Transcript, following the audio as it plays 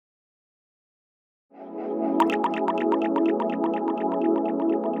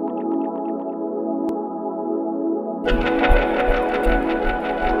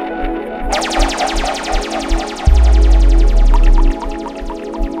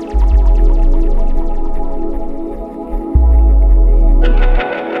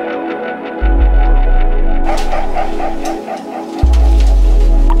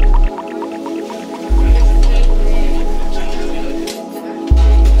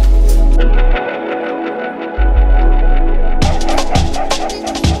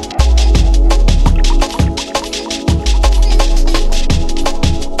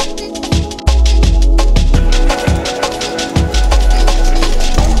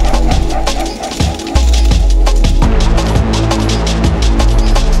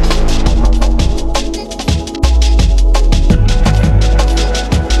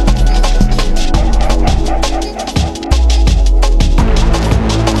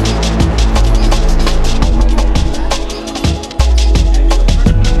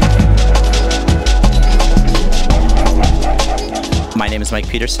My name is Mike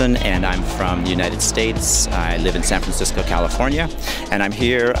Peterson and I'm from the United States. I live in San Francisco, California, and I'm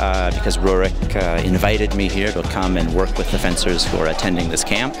here because Rurik invited me here to come and work with the fencers who are attending this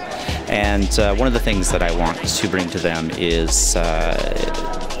camp. And one of the things that I want to bring to them is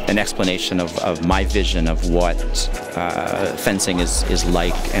an explanation of my vision of what fencing is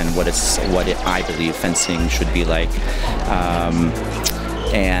like and what I believe fencing should be like,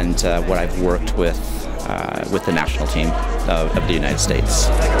 and what I've worked with the national team of the United States.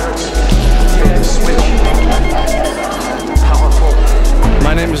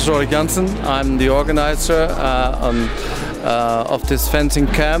 My name is Rurik Jansen. I'm the organizer of this fencing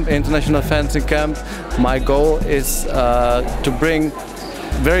camp, international fencing camp. My goal is to bring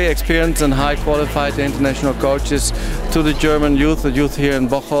very experienced and high qualified international coaches to the German youth, the youth here in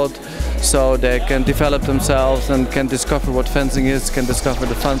Bocholt, so they can develop themselves and can discover what fencing is, can discover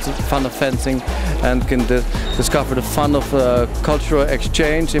the fun of fencing, and can discover the fun of cultural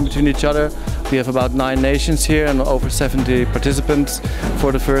exchange in between each other. We have about 9 nations here and over 70 participants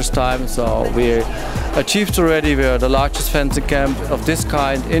for the first time, so we achieved already. We are the largest fencing camp of this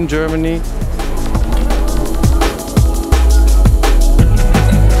kind in Germany.